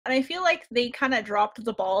and I feel like they kind of dropped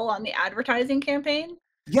the ball on the advertising campaign.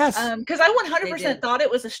 Yes. Because I They 100% did. thought it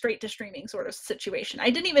was a straight to streaming sort of situation. I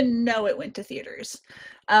didn't even know it went to theaters.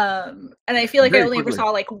 And I feel like I Very only ever quickly.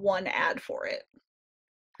 saw like one ad for it.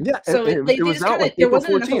 Yeah, So it they was just out kind of, like there April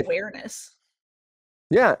wasn't enough 14th. awareness.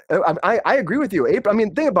 Yeah, I agree with you. I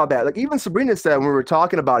mean, think about that. Like even Sabrina said when we were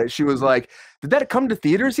talking about it, she was like, "Did that come to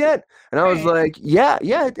theaters yet?" And I was Right. like, "Yeah,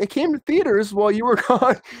 it came to theaters while you were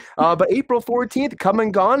gone." But April 14th, come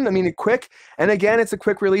and gone. I mean, quick. And again, it's a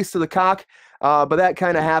quick release to the cock. But that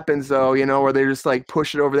kind of happens though, you know, where they just like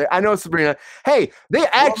push it over there. I know, Sabrina. Hey, they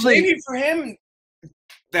actually. Well, maybe for him,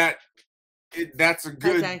 that's a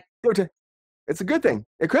good. It's a good thing.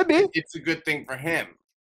 It could be. It's a good thing for him.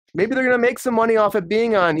 Maybe they're going to make some money off it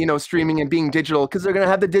being on, you know, streaming and being digital because they're going to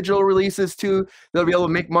have the digital releases too. They'll be able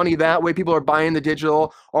to make money that way. People are buying the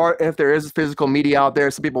digital, or if there is physical media out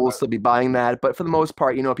there, some people will still be buying that. But for the most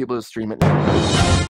part, you know, people just stream it now.